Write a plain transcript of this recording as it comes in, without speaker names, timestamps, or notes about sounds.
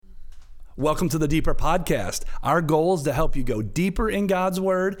Welcome to the Deeper Podcast. Our goal is to help you go deeper in God's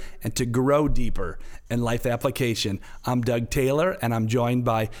Word and to grow deeper in life application. I'm Doug Taylor, and I'm joined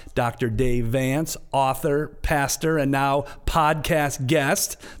by Dr. Dave Vance, author, pastor, and now podcast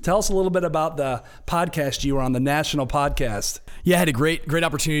guest. Tell us a little bit about the podcast you were on, the national podcast. Yeah, I had a great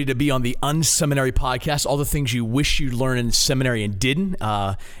opportunity to be on the Unseminary podcast, all the things you wish you'd learn in seminary and didn't,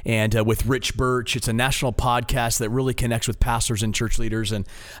 and with Rich Birch. It's a national podcast that really connects with pastors and church leaders, and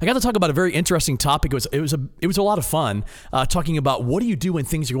I got to talk about a very interesting topic. It was a lot of fun, talking about what do you do when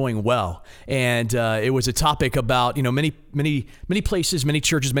things are going well, and it was a topic about, many places, many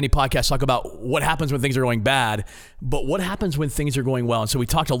churches, many podcasts talk about what happens when things are going bad, but what happens when things are going well. And so we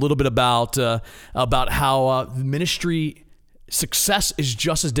talked a little bit about how ministry success is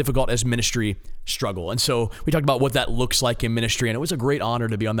just as difficult as ministry struggle. And so we talked about what that looks like in ministry, and it was a great honor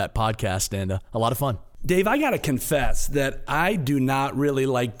to be on that podcast and a lot of fun. Dave, I got to confess that I do not really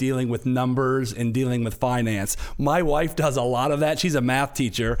like dealing with numbers and dealing with finance. My wife does a lot of that. She's a math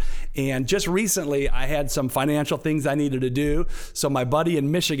teacher. And just recently, I had some financial things I needed to do. So my buddy in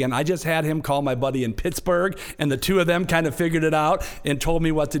Michigan, I just had him call my buddy in Pittsburgh, and the two of them kind of figured it out and told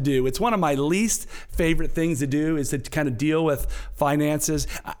me what to do. It's one of my least favorite things to do, is to kind of deal with finances.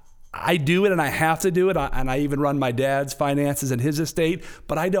 I do it and I have to do it, and I even run my dad's finances and his estate,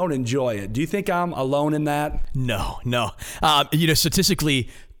 but I don't enjoy it. Do you think I'm alone in that? No. Statistically,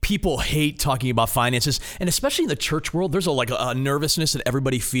 people hate talking about finances, and especially in the church world, there's a nervousness that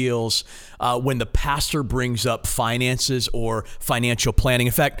everybody feels when the pastor brings up finances or financial planning.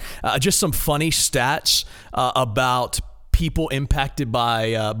 In fact, just some funny stats about people impacted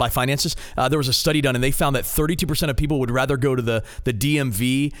by finances. There was a study done, and they found that 32% of people would rather go to the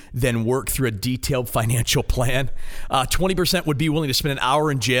DMV than work through a detailed financial plan. 20% would be willing to spend an hour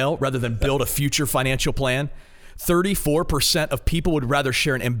in jail rather than build a future financial plan. 34% of people would rather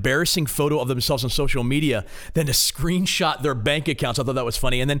share an embarrassing photo of themselves on social media than to screenshot their bank accounts. I thought that was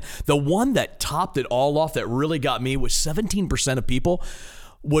funny. And then the one that topped it all off that really got me was 17% of people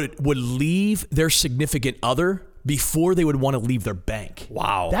would leave their significant other before they would want to leave their bank.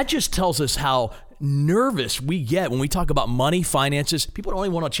 Wow. That just tells us how nervous we get when we talk about money, finances. People don't only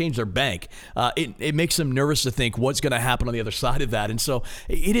want to change their bank. It makes them nervous to think what's going to happen on the other side of that. And so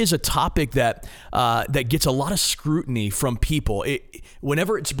it is a topic that gets a lot of scrutiny from people.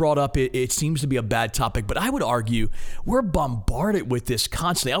 Whenever it's brought up, it seems to be a bad topic. But I would argue we're bombarded with this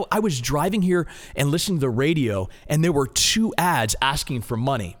constantly. I was driving here and listening to the radio, and there were 2 ads asking for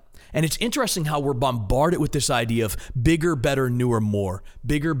money. And it's interesting how we're bombarded with this idea of bigger, better, newer, more.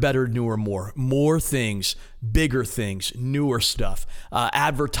 Bigger, better, newer, more. More things, bigger things, newer stuff,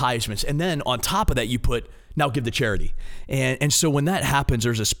 advertisements. And then on top of that, you put, now give to charity. And so when that happens,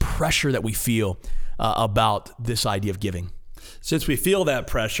 there's this pressure that we feel about this idea of giving. Since we feel that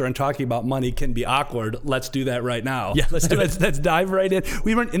pressure and talking about money can be awkward, let's do that right now. Yeah, let's do it. Let's dive right in.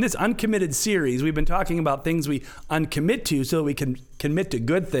 In this Uncommitted series, we've been talking about things we uncommit to so that we can commit to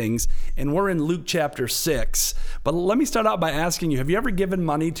good things, and we're in Luke chapter 6. But let me start out by asking you, have you ever given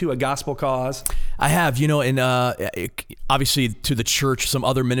money to a gospel cause? I have, and obviously to the church, some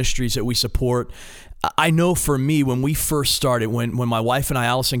other ministries that we support. I know for me, when we first started, when my wife and I,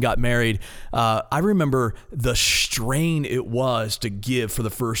 Allison, got married, I remember the strain it was to give for the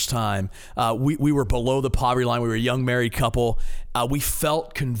first time. We were below the poverty line. We were a young married couple. We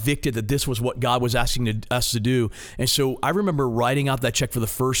felt convicted that this was what God was asking us to do. And so I remember writing out that check for the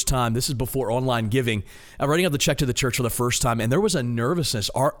first time. This is before online giving. Writing out the check to the church for the first time. And there was a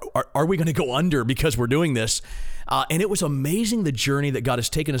nervousness. Are we going to go under because we're doing this? And it was amazing, the journey that God has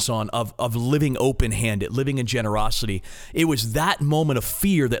taken us on of living open-handed, living in generosity. It was that moment of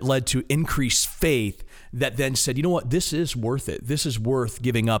fear that led to increased faith that then said, you know what, this is worth it. This is worth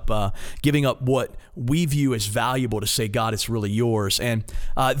giving up what we view as valuable to say, God, it's really yours. And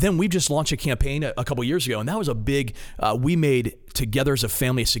then we just launched a campaign a couple years ago, and that was a big, we made together as a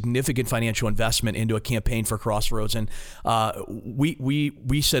family a significant financial investment into a campaign for Crossroads. And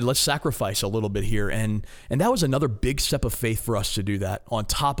we said, let's sacrifice a little bit here. And that was another big step of faith for us to do that on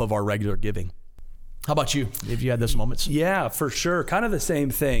top of our regular giving. How about you? Have you had those moments? Yeah, for sure. Kind of the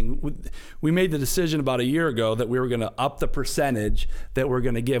same thing. We made the decision about a year ago that we were going to up the percentage that we're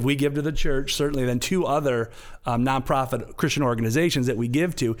going to give. We give to the church, certainly, then 2 other nonprofit Christian organizations that we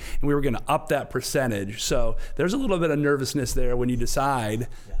give to, and we were going to up that percentage. So there's a little bit of nervousness there when you decide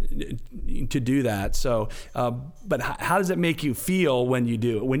to do that. So, but how does it make you feel when you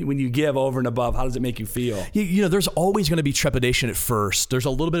do? When you give over and above, how does it make you feel? You know, there's always going to be trepidation at first. There's a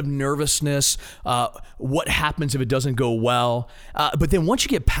little bit of nervousness what happens if it doesn't go well. But then once you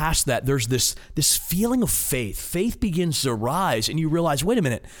get past that, there's this feeling of faith. Faith begins to rise, and you realize, wait a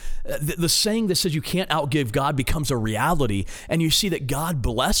minute, the saying that says you can't outgive God becomes a reality, and you see that God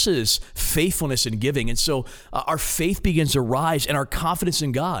blesses faithfulness in giving. And so our faith begins to rise, and our confidence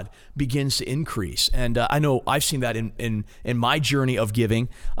in God begins to increase. And I know I've seen that in my journey of giving,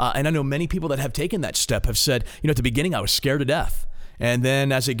 and I know many people that have taken that step have said, at the beginning I was scared to death. And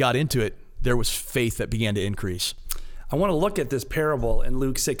then as it got into it, there was faith that began to increase. I want to look at this parable in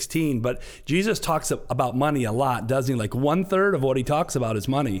Luke 16, but Jesus talks about money a lot, doesn't he? Like 1/3 of what he talks about is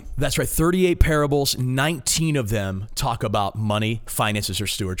money. That's right. 38 parables, 19 of them talk about money, finances, or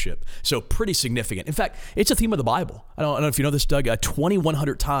stewardship. So pretty significant. In fact, it's a theme of the Bible. I don't know if you know this, Doug.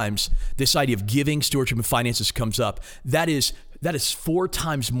 2,100 times this idea of giving, stewardship, and finances comes up. That is 4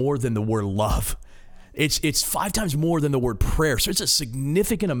 times more than the word love. It's 5 times more than the word prayer. So it's a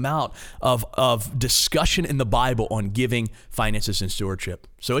significant amount of discussion in the Bible on giving, finances, and stewardship.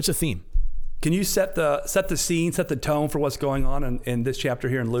 So it's a theme. Can you set the scene, set the tone for what's going on in this chapter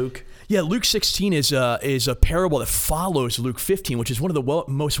here in Luke? Yeah, Luke 16 is a parable that follows Luke 15, which is one of the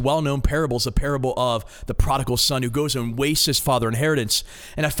most well-known parables, the parable of the prodigal son who goes and wastes his father's inheritance.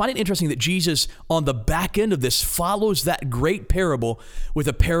 And I find it interesting that Jesus, on the back end of this, follows that great parable with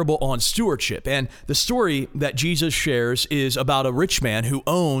a parable on stewardship. And the story that Jesus shares is about a rich man who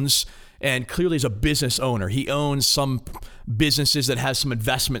owns, and clearly is a business owner. He owns some businesses that has some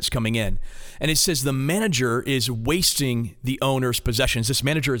investments coming in. And it says the manager is wasting the owner's possessions. This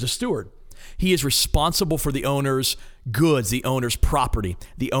manager is a steward. He is responsible for the owner's goods, the owner's property,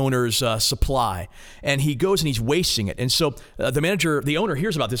 the owner's supply. And he goes and he's wasting it. And so the owner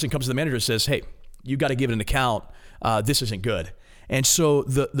hears about this and comes to the manager and says, hey, you got to give an account. This isn't good. And so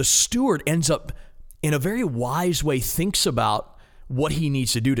the steward ends up, in a very wise way, thinks about what he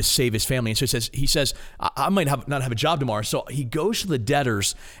needs to do to save his family. And so he says, I might not have a job tomorrow. So he goes to the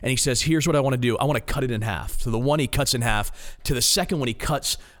debtors and he says, here's what I want to do. I want to cut it in half. So the one he cuts in half, to the second one he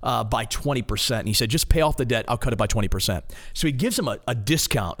cuts by 20%. And he said, just pay off the debt. I'll cut it by 20%. So he gives him a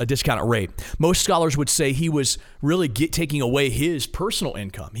discounted rate. Most scholars would say he was really taking away his personal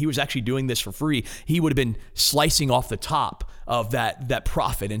income. He was actually doing this for free. He would have been slicing off the top of that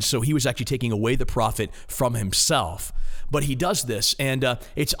profit. And so he was actually taking away the profit from himself. But he does this, and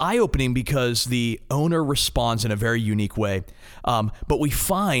it's eye-opening because the owner responds in a very unique way. But we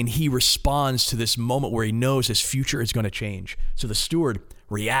find he responds to this moment where he knows his future is going to change. So the steward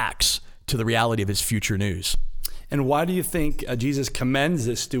reacts to the reality of his future news. And why do you think Jesus commends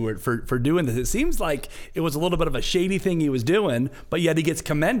this steward for doing this? It seems like it was a little bit of a shady thing he was doing, but yet he gets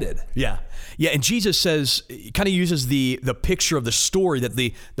commended. Yeah. And Jesus says, kind of uses the picture of the story that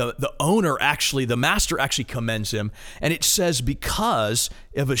the owner actually, the master actually commends him. And it says because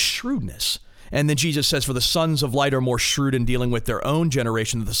of his shrewdness. And then Jesus says, for the sons of light are more shrewd in dealing with their own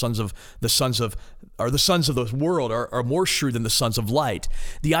generation than the sons of the world are more shrewd than the sons of light.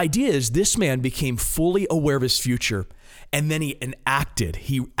 The idea is this man became fully aware of his future, and then he acted.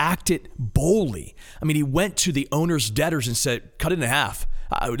 He acted boldly. I mean, he went to the owner's debtors and said, cut it in half.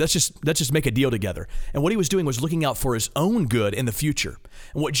 Let's just make a deal together. And what he was doing was looking out for his own good in the future.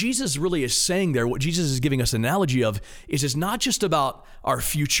 And what Jesus really is saying there, what Jesus is giving us an analogy of, is it's not just about our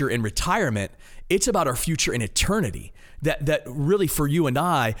future in retirement, it's about our future in eternity. That really for you and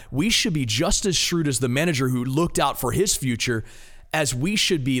I, we should be just as shrewd as the manager who looked out for his future, as we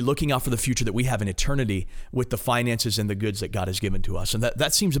should be looking out for the future that we have in eternity with the finances and the goods that God has given to us. And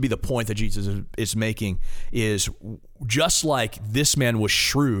that seems to be the point that Jesus is making, is just like this man was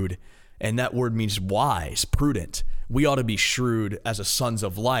shrewd, and that word means wise, prudent, we ought to be shrewd as a sons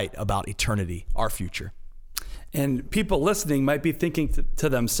of light about eternity, our future. And people listening might be thinking to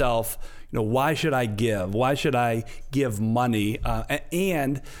themselves, why should I give? Why should I give money?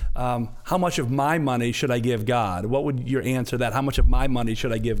 And how much of my money should I give God? What would your answer to that? How much of my money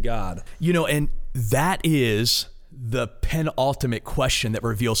should I give God? And that is the penultimate question that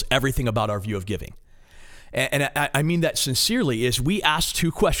reveals everything about our view of giving. And I mean that sincerely, is we ask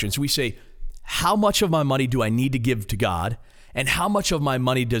 2 questions. We say, how much of my money do I need to give to God? And how much of my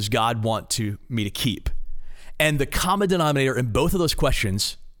money does God want me to keep? And the common denominator in both of those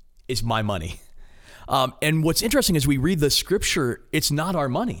questions is my money. And what's interesting is we read the scripture, it's not our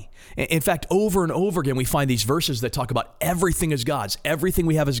money. In fact, over and over again, we find these verses that talk about everything is God's. Everything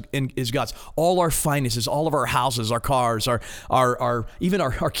we have is God's. All our finances, all of our houses, our cars, even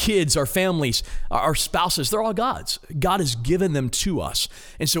our kids, our families, our spouses, they're all God's. God has given them to us.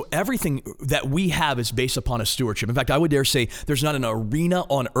 And so everything that we have is based upon a stewardship. In fact, I would dare say there's not an arena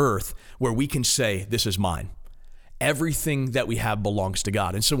on earth where we can say, this is mine. everything that we have belongs to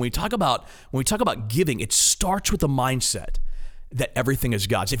God. And so when we talk about giving, it starts with the mindset that everything is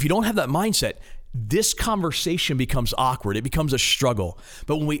God's. If you don't have that mindset, this conversation becomes awkward. It becomes a struggle.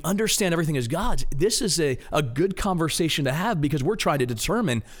 But when we understand everything is God's, this is a good conversation to have, because we're trying to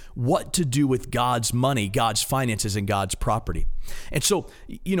determine what to do with God's money, God's finances, and God's property. And so,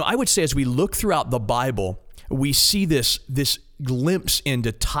 I would say as we look throughout the Bible, we see this glimpse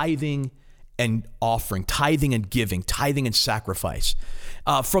into tithing and offering, tithing and giving, tithing and sacrifice.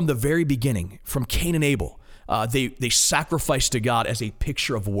 From the very beginning, from Cain and Abel, they sacrificed to God as a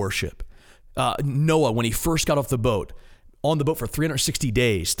picture of worship. Noah, when he first got off the boat, on the boat for 370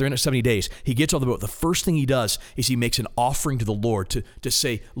 days, he gets off the boat. The first thing he does is he makes an offering to the Lord to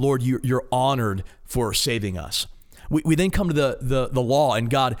say, Lord, you're honored for saving us. We then come to the law, and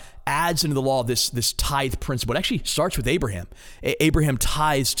God adds into the law this tithe principle. It actually starts with Abraham. Abraham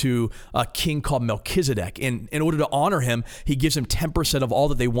tithes to a king called Melchizedek. And in order to honor him, he gives him 10% of all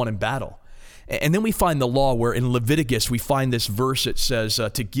that they won in battle. And then we find the law where in Leviticus, we find this verse that says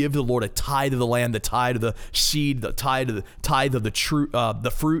to give the Lord a tithe of the land, the tithe of the seed, the tithe of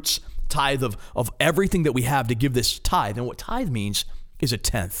the fruits, tithe of everything that we have, to give this tithe. And what tithe means is a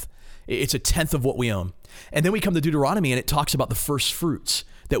tenth. It's a tenth of what we own. And then we come to Deuteronomy, and it talks about the first fruits,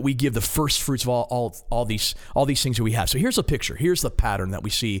 that we give the first fruits of all these things that we have. So here's a picture. Here's the pattern that we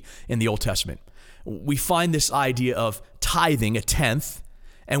see in the Old Testament. We find this idea of tithing, a tenth,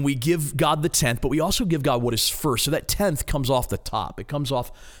 and we give God the tenth, but we also give God what is first. So that tenth comes off the top. It comes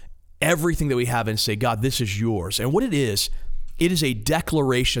off everything that we have and say, God, this is yours. And what it is a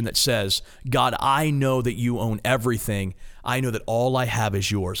declaration that says, God, I know that you own everything. I know that all I have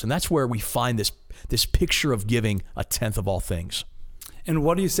is yours. And that's where we find this picture of giving a tenth of all things. And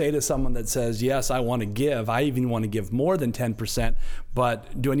what do you say to someone that says, yes, I want to give. I even want to give more than 10%,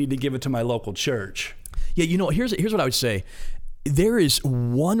 but do I need to give it to my local church? Yeah, here's what I would say. There is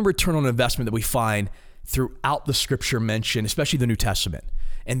one return on investment that we find throughout the scripture mentioned, especially the New Testament,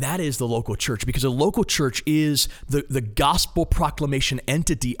 and that is the local church, because the local church is the gospel proclamation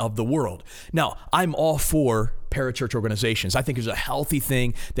entity of the world. Now, I'm all for parachurch organizations. I think it's a healthy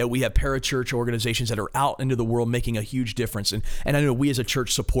thing that we have parachurch organizations that are out into the world making a huge difference. And I know we as a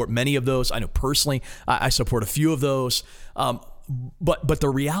church support many of those. I know personally I support a few of those. But the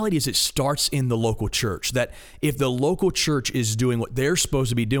reality is it starts in the local church, that if the local church is doing what they're supposed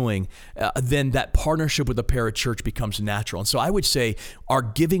to be doing, then that partnership with the parachurch becomes natural. And so I would say our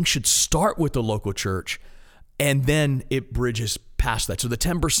giving should start with the local church, and then it bridges past that. So the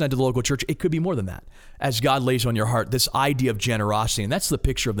 10% of the local church, it could be more than that. As God lays on your heart, this idea of generosity, and that's the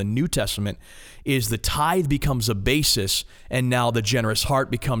picture of the New Testament, is the tithe becomes a basis, and now the generous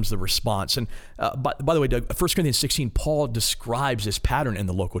heart becomes the response. And by the way, Doug, 1 Corinthians 16, Paul describes this pattern in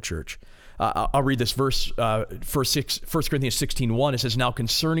the local church. I'll read this verse, 1 Corinthians 16:1. It says, now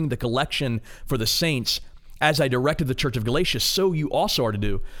concerning the collection for the saints, as I directed the church of Galatia, so you also are to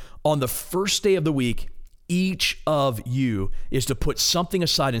do. On the first day of the week, each of you is to put something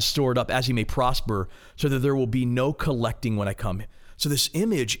aside and store it up as he may prosper, so that there will be no collecting when I come. So this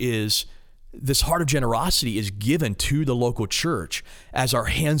image is, this heart of generosity is given to the local church as our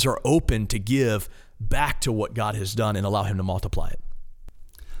hands are open to give back to what God has done and allow him to multiply it.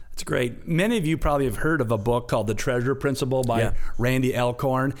 That's great. Many of you probably have heard of a book called The Treasure Principle by Randy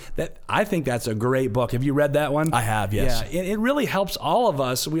Alcorn. I think that's a great book. Have you read that one? I have, yes. Yeah, it really helps all of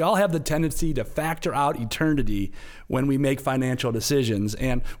us. We all have the tendency to factor out eternity when we make financial decisions.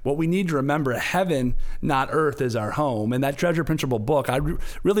 And what we need to remember, heaven, not earth, is our home. And that Treasure Principle book, I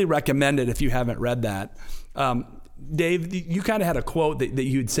really recommend it if you haven't read that. Dave, you kind of had a quote that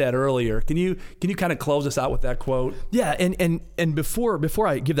you'd said earlier. Can you kind of close us out with that quote? Yeah, and before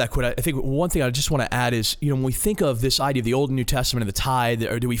I give that quote, I think one thing I just want to add is, when we think of this idea of the Old and New Testament and the tithe,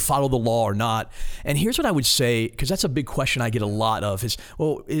 or do we follow the law or not? And here's what I would say, because that's a big question I get a lot of, is,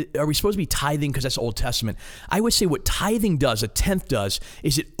 well, are we supposed to be tithing because that's Old Testament? I would say what tithing does, a tenth does,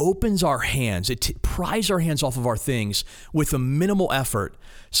 is it opens our hands. It pries our hands off of our things with a minimal effort,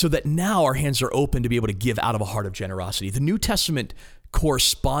 so that now our hands are open to be able to give out of a heart of generosity. The New Testament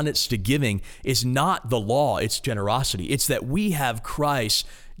correspondence to giving is not the law, it's generosity. It's that we have Christ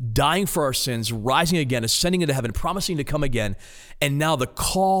dying for our sins, rising again, ascending into heaven, promising to come again, and now the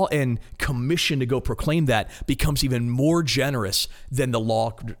call and commission to go proclaim that becomes even more generous than the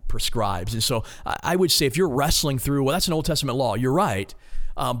law prescribes. And so I would say, if you're wrestling through, well, that's an Old Testament law, you're right.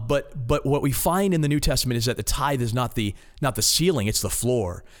 But what we find in the New Testament is that the tithe is not the ceiling, it's the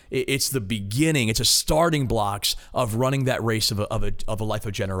floor. It's the beginning. It's a starting blocks of running that race of a life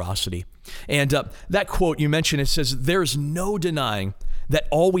of generosity. And that quote you mentioned, it says, "There's no denying that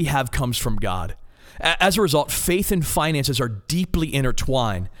all we have comes from God." As a result, faith and finances are deeply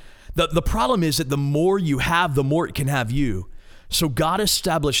intertwined. The problem is that the more you have, the more it can have you. So God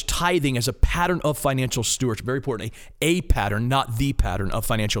established tithing as a pattern of financial stewardship. Very importantly, a pattern, not the pattern of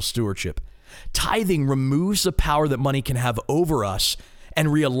financial stewardship. Tithing removes the power that money can have over us and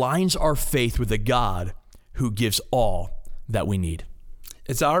realigns our faith with the God who gives all that we need.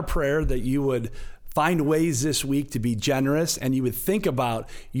 It's our prayer that you would find ways this week to be generous and you would think about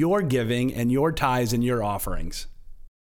your giving and your tithes and your offerings.